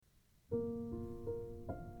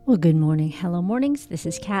Well, good morning. Hello, mornings. This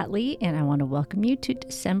is Kat Lee, and I want to welcome you to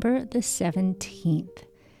December the 17th.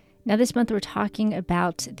 Now, this month we're talking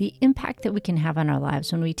about the impact that we can have on our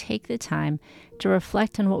lives when we take the time to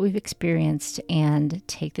reflect on what we've experienced and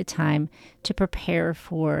take the time to prepare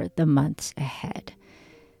for the months ahead.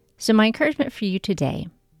 So my encouragement for you today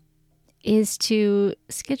is to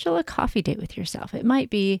schedule a coffee date with yourself. It might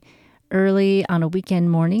be early on a weekend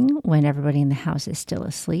morning when everybody in the house is still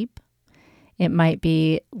asleep. It might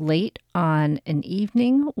be late on an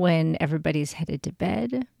evening when everybody's headed to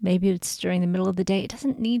bed. Maybe it's during the middle of the day. It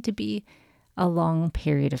doesn't need to be a long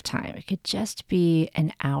period of time. It could just be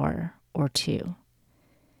an hour or two.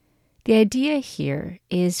 The idea here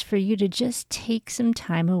is for you to just take some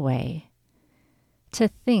time away to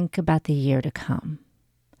think about the year to come.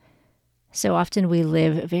 So often we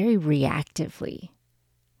live very reactively,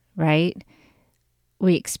 right?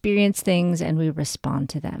 We experience things and we respond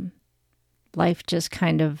to them. Life just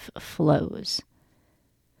kind of flows.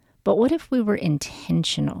 But what if we were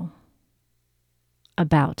intentional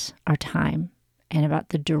about our time and about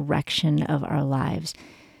the direction of our lives?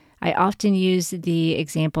 I often use the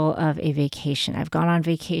example of a vacation. I've gone on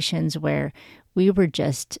vacations where we were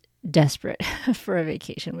just desperate for a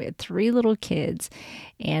vacation. We had 3 little kids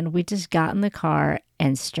and we just got in the car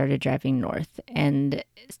and started driving north and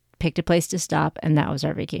picked a place to stop, and that was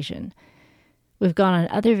our vacation. We've gone on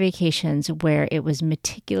other vacations where it was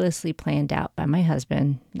meticulously planned out by my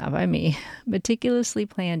husband, not by me, meticulously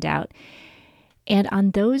planned out. And on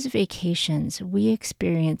those vacations, we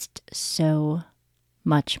experienced so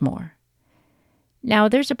much more. Now,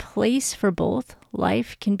 there's a place for both.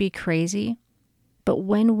 Life can be crazy, but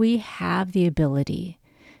when we have the ability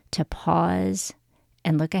to pause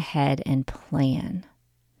and look ahead and plan,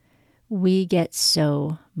 we get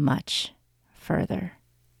so much further.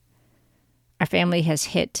 Our family has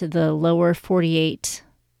hit the lower 48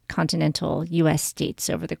 continental U.S. states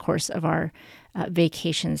over the course of our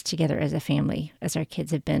vacations together as a family, as our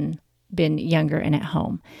kids have been younger and at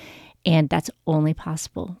home. And that's only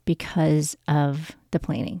possible because of the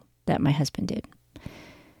planning that my husband did.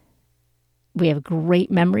 We have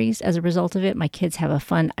great memories as a result of it. My kids have a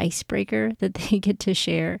fun icebreaker that they get to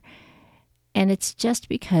share. And it's just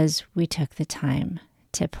because we took the time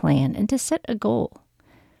to plan and to set a goal.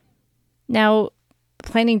 Now,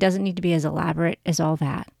 planning doesn't need to be as elaborate as all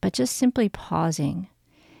that, but just simply pausing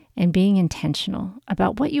and being intentional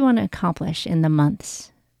about what you want to accomplish in the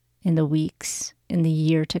months, in the weeks, in the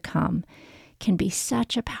year to come can be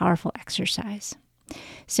such a powerful exercise.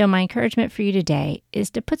 So my encouragement for you today is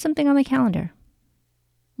to put something on the calendar.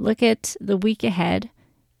 Look at the week ahead,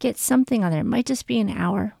 get something on there. It might just be an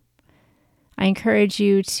hour. I encourage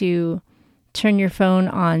you to turn your phone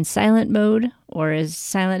on silent mode, or as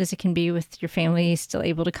silent as it can be with your family still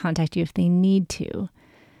able to contact you if they need to.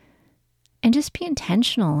 And just be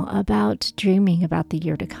intentional about dreaming about the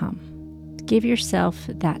year to come. Give yourself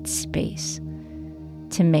that space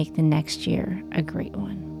to make the next year a great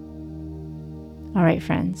one. All right,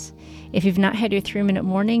 friends, if you've not had your 3-minute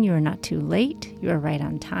morning, you are not too late. You are right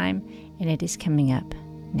on time, and it is coming up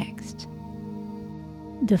next.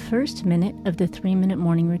 The first minute of the 3-minute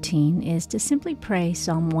morning routine is to simply pray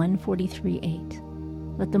Psalm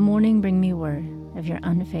 143:8. Let the morning bring me word of your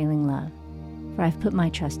unfailing love, for I've put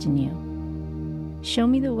my trust in you. Show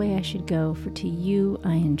me the way I should go, for to you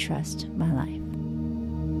I entrust my life.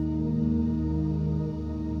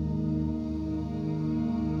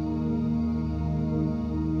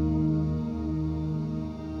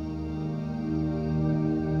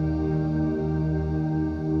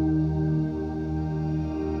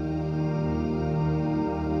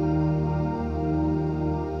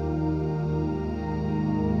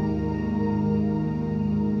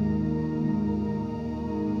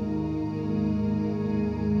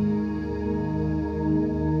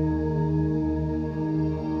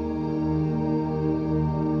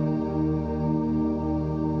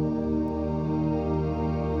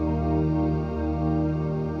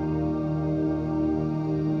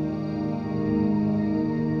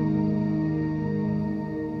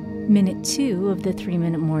 Minute 2 of the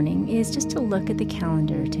 3-minute morning is just to look at the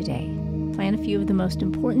calendar today. Plan a few of the most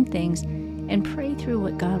important things and pray through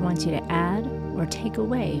what God wants you to add or take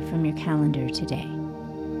away from your calendar today.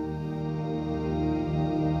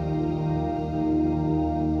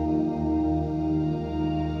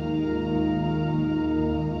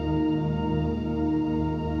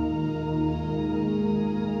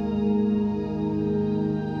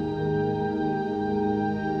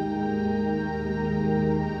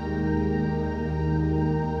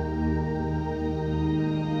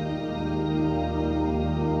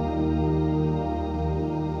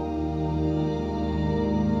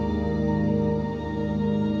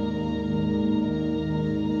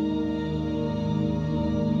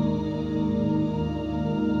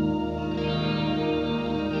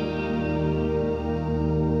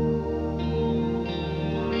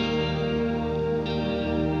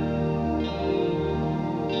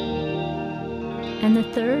 And the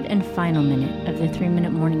third and final minute of the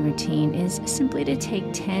 3-minute morning routine is simply to take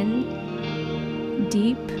 10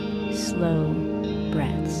 deep, slow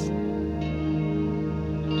breaths.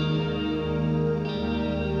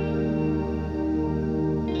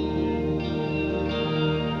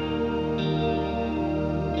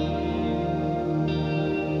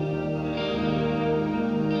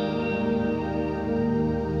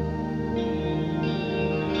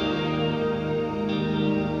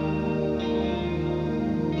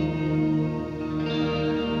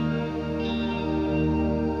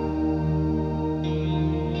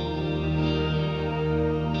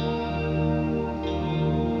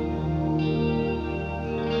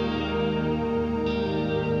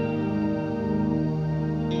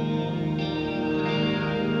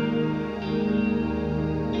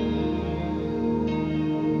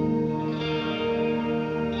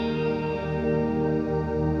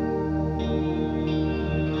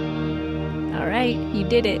 All right, you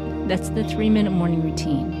did it. That's the 3-minute morning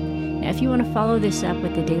routine. Now, if you want to follow this up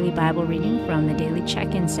with a daily Bible reading from the daily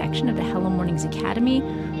check-in section of the Hello Mornings Academy,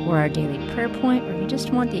 or our daily prayer point, or you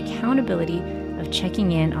just want the accountability of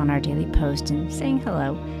checking in on our daily post and saying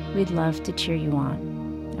hello, we'd love to cheer you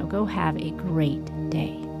on. Now go have a great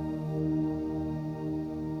day.